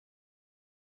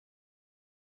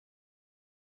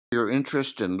Your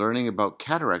interest in learning about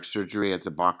cataract surgery at the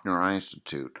Bochner Eye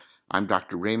Institute. I'm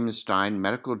Dr. Raymond Stein,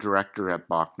 Medical Director at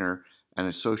Bochner and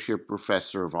Associate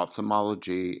Professor of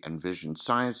Ophthalmology and Vision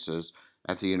Sciences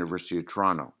at the University of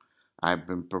Toronto. I've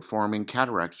been performing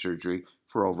cataract surgery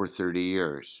for over 30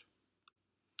 years.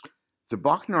 The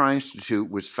Bochner Eye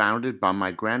Institute was founded by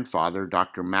my grandfather,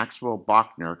 Dr. Maxwell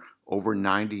Bochner, over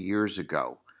 90 years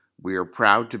ago. We are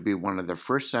proud to be one of the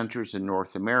first centers in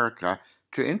North America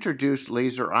to introduce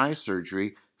laser eye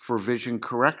surgery for vision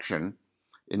correction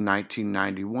in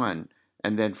 1991,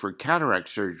 and then for cataract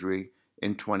surgery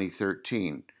in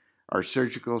 2013. Our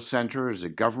surgical center is a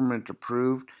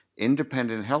government-approved,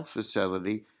 independent health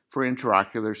facility for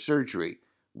intraocular surgery.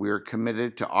 We are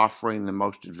committed to offering the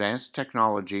most advanced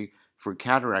technology for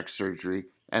cataract surgery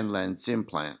and lens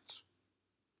implants.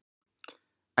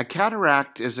 A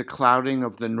cataract is a clouding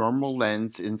of the normal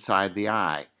lens inside the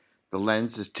eye. The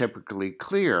lens is typically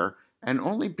clear and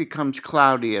only becomes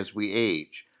cloudy as we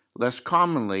age. Less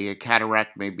commonly, a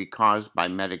cataract may be caused by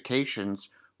medications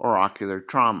or ocular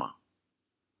trauma.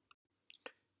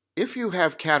 If you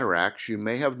have cataracts, you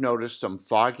may have noticed some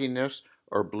fogginess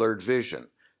or blurred vision.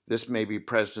 This may be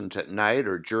present at night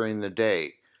or during the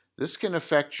day. This can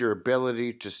affect your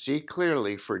ability to see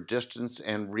clearly for distance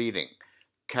and reading.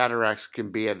 Cataracts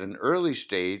can be at an early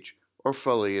stage or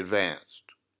fully advanced.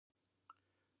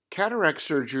 Cataract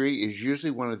surgery is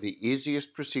usually one of the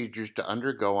easiest procedures to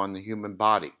undergo on the human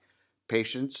body.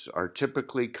 Patients are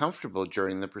typically comfortable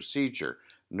during the procedure.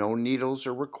 No needles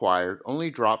are required, only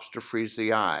drops to freeze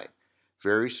the eye.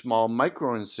 Very small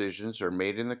micro-incisions are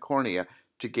made in the cornea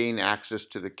to gain access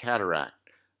to the cataract.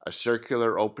 A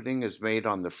circular opening is made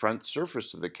on the front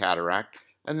surface of the cataract,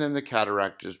 and then the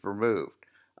cataract is removed.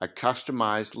 A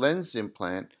customized lens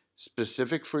implant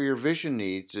specific for your vision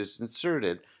needs is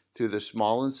inserted through the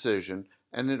small incision,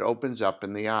 and it opens up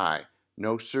in the eye.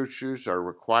 No sutures are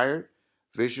required.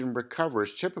 Vision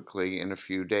recovers typically in a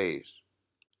few days.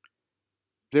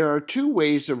 There are two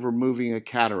ways of removing a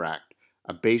cataract: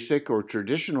 a basic or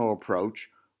traditional approach,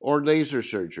 or laser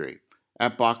surgery.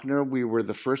 At Bochner, we were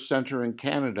the first center in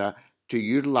Canada to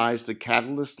utilize the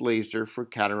catalyst laser for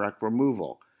cataract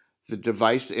removal. The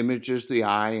device images the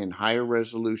eye in higher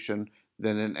resolution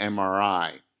than an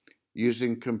MRI.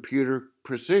 Using computer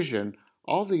precision,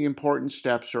 all the important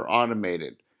steps are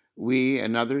automated. We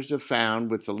and others have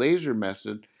found with the laser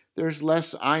method there's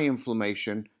less eye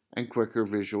inflammation and quicker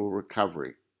visual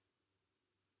recovery.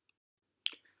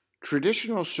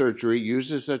 Traditional surgery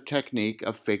uses a technique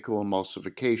of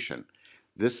phacoemulsification.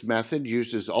 This method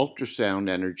uses ultrasound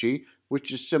energy,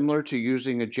 which is similar to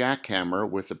using a jackhammer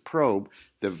with a probe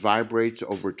that vibrates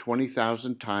over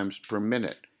 20,000 times per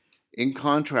minute. In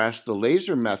contrast, the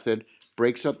laser method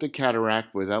breaks up the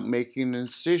cataract without making an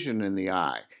incision in the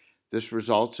eye. This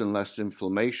results in less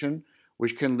inflammation,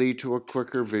 which can lead to a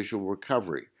quicker visual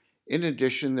recovery. In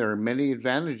addition, there are many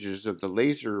advantages of the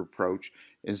laser approach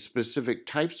in specific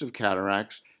types of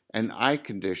cataracts and eye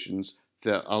conditions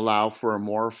that allow for a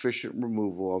more efficient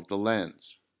removal of the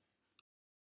lens.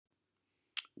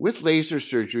 With laser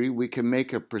surgery, we can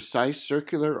make a precise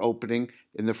circular opening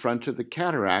in the front of the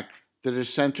cataract that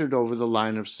is centered over the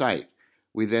line of sight.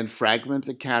 We then fragment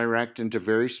the cataract into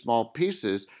very small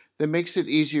pieces that makes it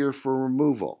easier for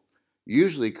removal,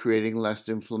 usually creating less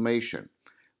inflammation.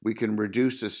 We can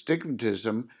reduce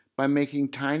astigmatism by making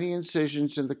tiny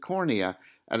incisions in the cornea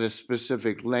at a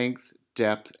specific length,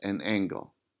 depth, and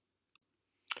angle.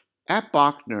 At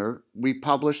Bochner, we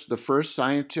published the first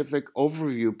scientific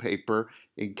overview paper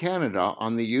in Canada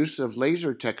on the use of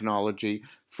laser technology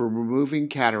for removing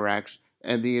cataracts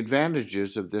and the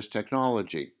advantages of this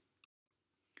technology.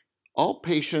 All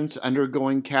patients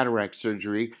undergoing cataract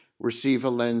surgery receive a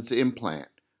lens implant.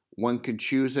 One can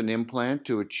choose an implant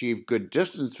to achieve good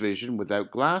distance vision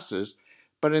without glasses,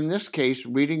 but in this case,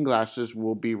 reading glasses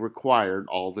will be required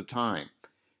all the time.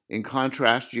 In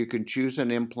contrast, you can choose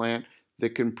an implant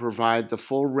that can provide the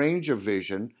full range of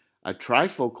vision, a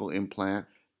trifocal implant,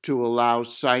 to allow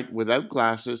sight without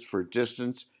glasses for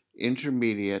distance,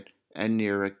 intermediate, and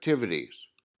near activities.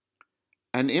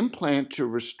 An implant to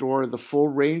restore the full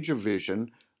range of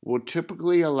vision will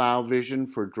typically allow vision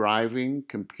for driving,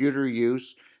 computer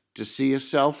use, to see a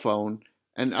cell phone,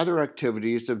 and other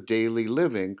activities of daily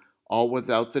living, all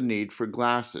without the need for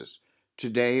glasses.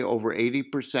 Today, over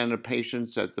 80% of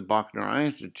patients at the Bochner Eye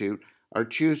Institute are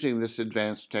choosing this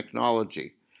advanced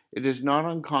technology. It is not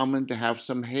uncommon to have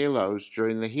some halos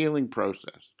during the healing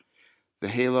process. The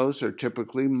halos are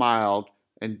typically mild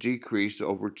and decrease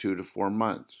over 2 to 4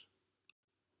 months.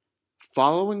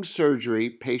 Following surgery,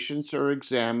 patients are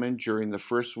examined during the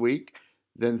first week,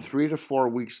 then 3 to 4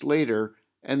 weeks later,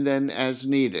 and then as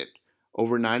needed.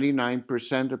 Over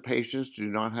 99% of patients do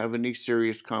not have any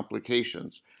serious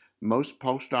complications. Most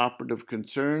postoperative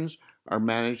concerns are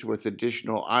managed with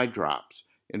additional eye drops.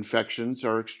 Infections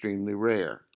are extremely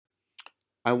rare.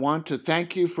 I want to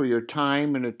thank you for your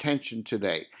time and attention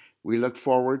today. We look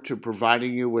forward to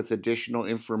providing you with additional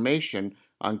information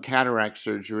on cataract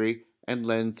surgery and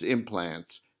lens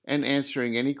implants and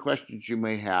answering any questions you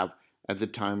may have at the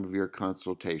time of your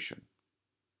consultation.